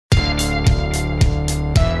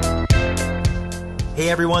Hey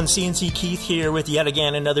everyone, CNC Keith here with yet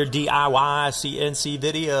again another DIY CNC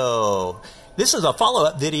video. This is a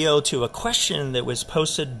follow-up video to a question that was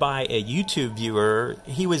posted by a YouTube viewer.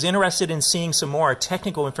 He was interested in seeing some more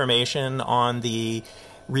technical information on the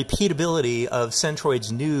repeatability of Centroid's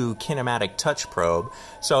new Kinematic Touch Probe.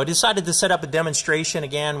 So I decided to set up a demonstration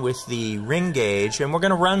again with the ring gauge, and we're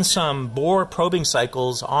going to run some bore probing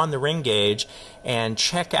cycles on the ring gauge and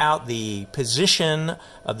check out the position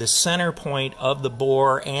of the center point of the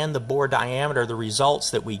bore and the bore diameter, the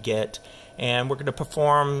results that we get. And we're going to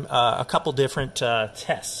perform a couple different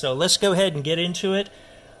tests. So let's go ahead and get into it.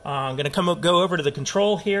 I'm going to go over to the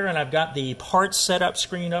control here, and I've got the parts setup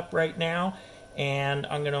screen up right now. And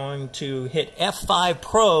I'm going to hit F5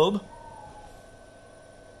 probe,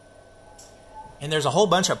 and there's a whole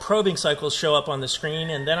bunch of probing cycles show up on the screen,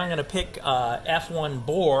 and then I'm going to pick F1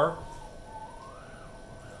 bore,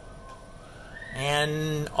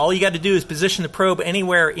 and all you got to do is position the probe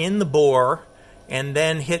anywhere in the bore and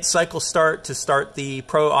then hit cycle start to start the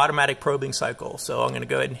automatic probing cycle. So I'm going to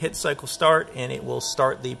go ahead and hit cycle start, and it will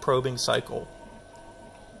start the probing cycle.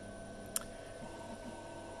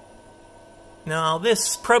 Now,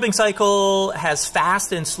 this probing cycle has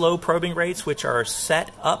fast and slow probing rates, which are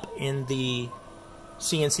set up in the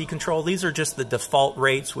CNC control. These are just the default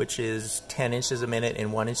rates, which is 10 inches a minute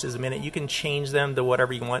and 1 inch a minute. You can change them to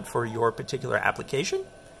whatever you want for your particular application.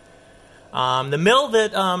 The mill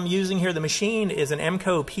that I'm using here, the machine, is an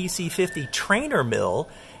Emco PC50 trainer mill,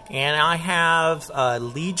 and I have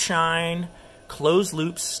Leadshine closed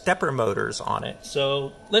loop stepper motors on it.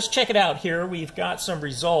 So let's check it out here. We've got some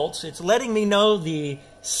results. It's letting me know the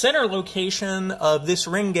center location of this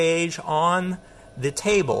ring gauge on the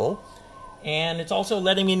table, and it's also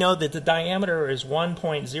letting me know that the diameter is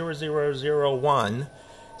 1.0001.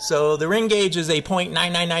 So the ring gauge is a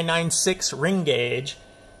 0.99996 ring gauge.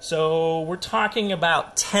 So we're talking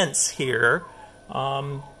about tenths here.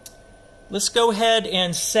 Let's go ahead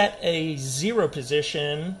and set a 0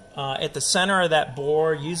 position at the center of that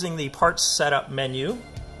bore using the parts setup menu.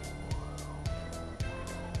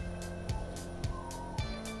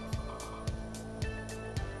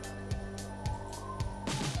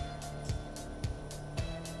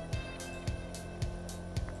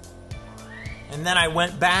 And then I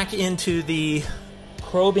went back into the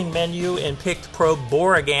probing menu and picked probe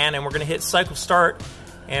bore again, and we're going to hit cycle start,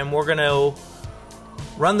 and we're going to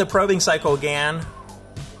run the probing cycle again.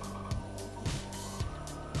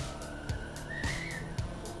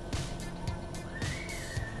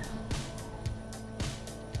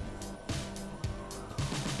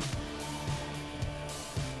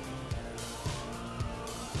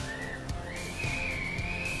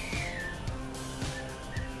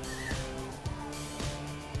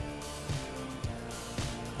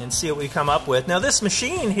 And see what we come up with. Now, this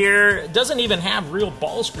machine here doesn't even have real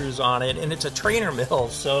ball screws on it, and it's a trainer mill.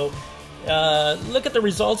 So look at the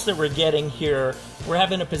results that we're getting here. We're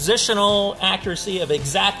having a positional accuracy of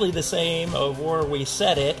exactly the same of where we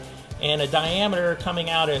set it, and a diameter coming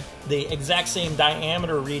out at the exact same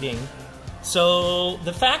diameter reading. So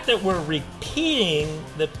the fact that we're repeating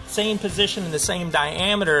the same position and the same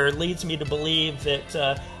diameter leads me to believe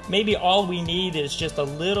that maybe all we need is just a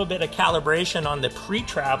little bit of calibration on the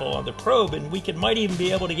pre-travel on the probe, and we might even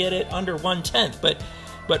be able to get it under 1/10. But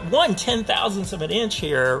 1/10,000th of an inch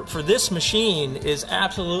here for this machine is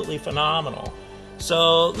absolutely phenomenal.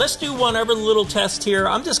 So let's do one other little test here.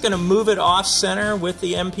 I'm just going to move it off center with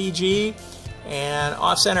the MPG, and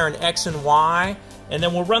off center in X and Y. And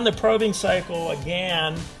then we'll run the probing cycle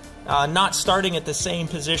again, not starting at the same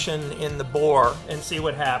position in the bore, and see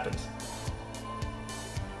what happens.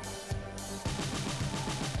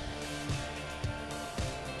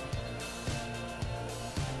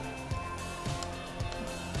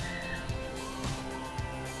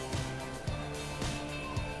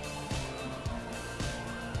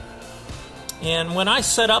 And when I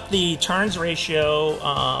set up the turns ratio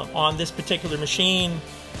on this particular machine,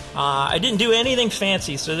 I didn't do anything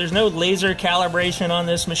fancy, so there's no laser calibration on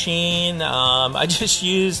this machine. I just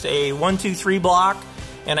used a 1, 2, 3 block,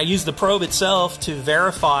 and I used the probe itself to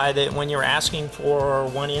verify that when you're asking for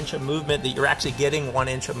 1 inch of movement, that you're actually getting 1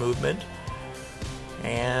 inch of movement.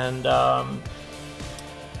 And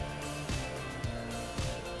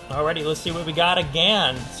alrighty, let's see what we got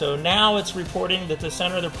again. So now it's reporting that the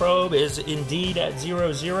center of the probe is indeed at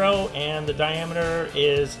 0, 0, and the diameter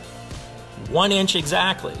is 1 inch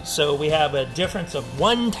exactly. So we have a difference of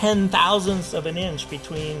 1/10,000th of an inch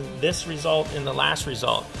between this result and the last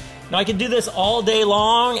result. Now I can do this all day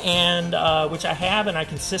long, and which I have, and I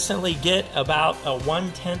consistently get about a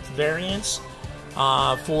 1/10 variance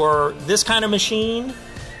for this kind of machine.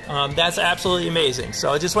 That's absolutely amazing.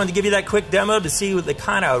 So I just wanted to give you that quick demo to see the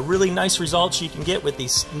kind of really nice results you can get with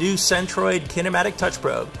these new Centroid Kinematic Touch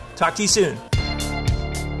Probe. Talk to you soon.